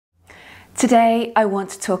Today, I want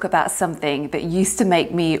to talk about something that used to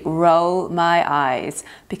make me roll my eyes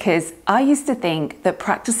because I used to think that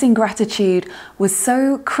practicing gratitude was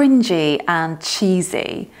so cringy and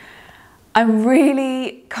cheesy. I'm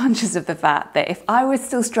really conscious of the fact that if I was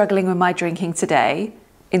still struggling with my drinking today,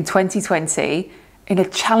 in 2020, in a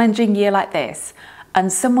challenging year like this,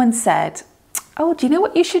 and someone said, "Oh, do you know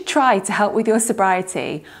what you should try to help with your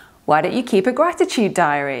sobriety? Why don't you keep a gratitude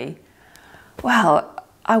diary?" Well,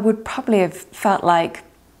 I would probably have felt like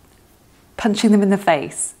punching them in the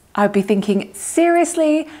face. I'd be thinking,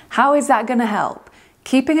 seriously, how is that going to help?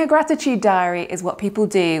 Keeping a gratitude diary is what people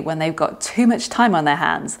do when they've got too much time on their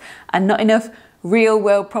hands and not enough real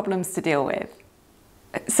world problems to deal with.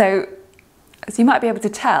 So, as you might be able to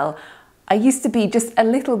tell, I used to be just a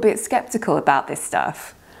little bit skeptical about this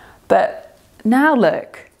stuff. But now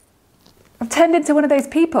look, I've turned into one of those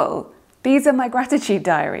people. These are my gratitude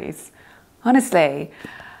diaries. Honestly,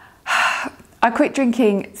 I quit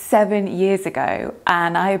drinking 7 years ago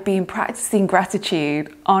and I have been practicing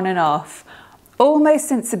gratitude on and off almost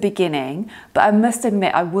since the beginning, but I must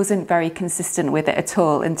admit I wasn't very consistent with it at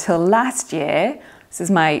all until last year. This is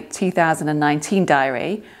my 2019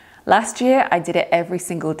 diary. Last year I did it every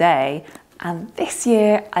single day, and this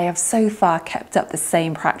year I have so far kept up the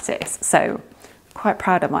same practice, so I'm quite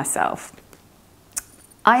proud of myself.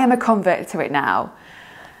 I am a convert to it now.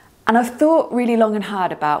 And I've thought really long and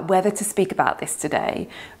hard about whether to speak about this today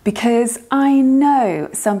because I know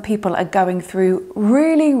some people are going through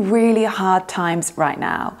really hard times right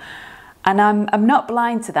now. And I'm not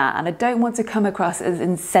blind to that, and I don't want to come across as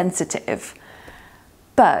insensitive.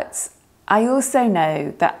 But I also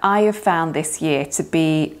know that I have found this year to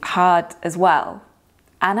be hard as well.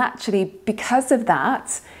 And actually, because of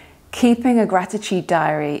that, keeping a gratitude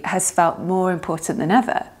diary has felt more important than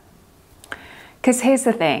ever. Because here's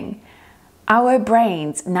the thing, our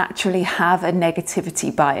brains naturally have a negativity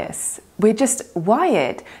bias. We're just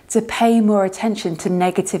wired to pay more attention to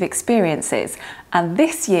negative experiences. And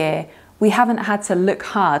this year, we haven't had to look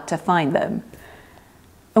hard to find them.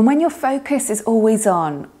 And when your focus is always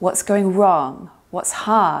on what's going wrong, what's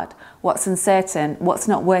hard, what's uncertain, what's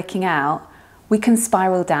not working out, we can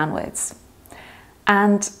spiral downwards.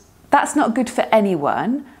 And that's not good for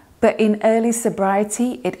anyone. But in early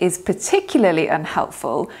sobriety, it is particularly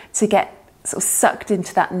unhelpful to get sort of sucked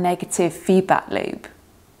into that negative feedback loop.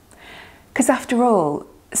 Because after all,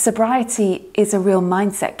 sobriety is a real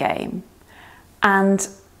mindset game. And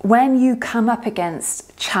when you come up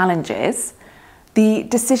against challenges, the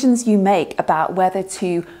decisions you make about whether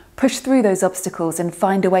to push through those obstacles and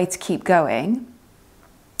find a way to keep going,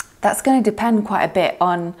 that's going to depend quite a bit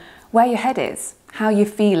on where your head is, how you're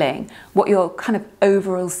feeling, what your kind of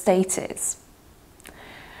overall state is.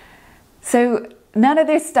 So none of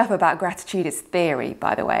this stuff about gratitude is theory,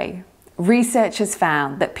 by the way. Research has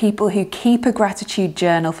found that people who keep a gratitude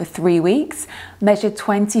journal for 3 weeks measure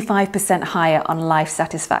 25% higher on life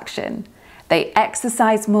satisfaction. They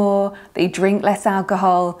exercise more, they drink less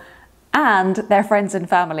alcohol, and their friends and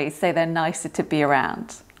family say they're nicer to be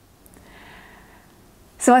around.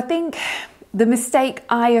 So I think the mistake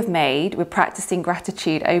I have made with practicing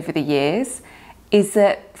gratitude over the years is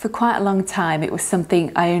that for quite a long time it was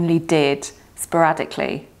something I only did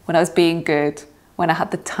sporadically, when I was being good, when I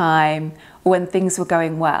had the time, or when things were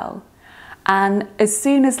going well. And as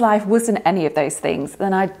soon as life wasn't any of those things,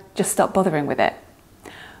 then I just stopped bothering with it.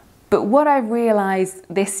 But what I realised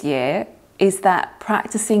this year is that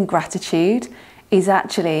practicing gratitude is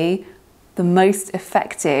actually the most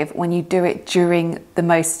effective when you do it during the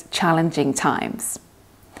most challenging times.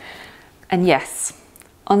 And yes,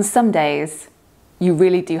 on some days, you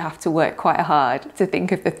really do have to work quite hard to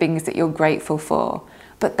think of the things that you're grateful for.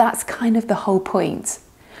 But that's kind of the whole point.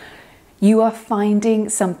 You are finding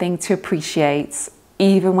something to appreciate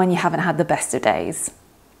even when you haven't had the best of days.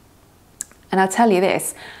 And I'll tell you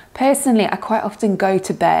this, personally, I quite often go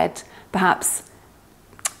to bed perhaps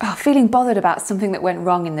feeling bothered about something that went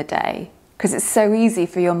wrong in the day, because it's so easy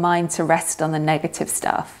for your mind to rest on the negative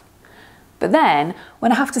stuff. But then,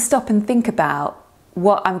 when I have to stop and think about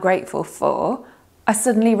what I'm grateful for, I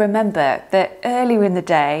suddenly remember that earlier in the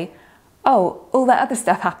day, oh, all that other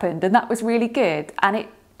stuff happened and that was really good. And it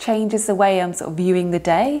changes the way I'm sort of viewing the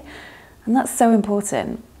day. And that's so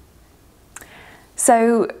important.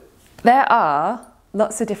 So there are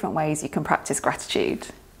lots of different ways you can practice gratitude.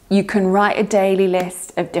 You can write a daily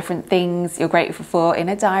list of different things you're grateful for in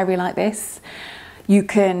a diary like this. You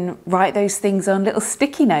can write those things on little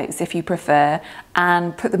sticky notes if you prefer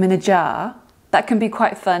and put them in a jar. That can be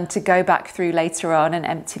quite fun to go back through later on and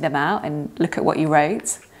empty them out and look at what you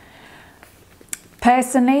wrote.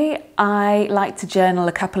 Personally, I like to journal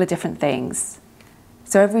a couple of different things.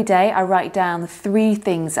 So every day I write down 3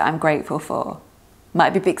 things that I'm grateful for.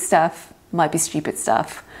 Might be big stuff, might be stupid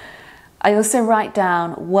stuff. I also write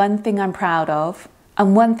down 1 thing I'm proud of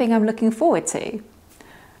and 1 thing I'm looking forward to.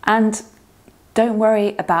 And don't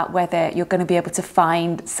worry about whether you're going to be able to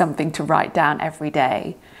find something to write down every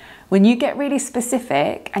day. When you get really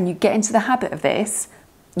specific and you get into the habit of this,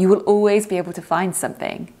 you will always be able to find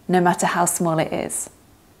something, no matter how small it is.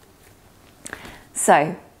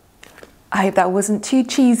 So, I hope that wasn't too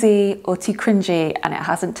cheesy or too cringy and it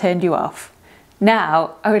hasn't turned you off.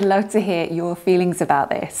 Now, I would love to hear your feelings about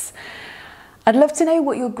this. I'd love to know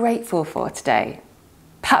what you're grateful for today.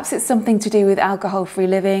 Perhaps it's something to do with alcohol-free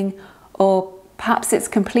living, or perhaps it's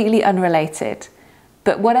completely unrelated.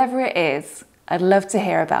 But whatever it is, I'd love to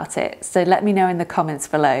hear about it. So let me know in the comments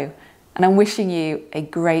below. And I'm wishing you a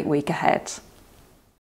great week ahead.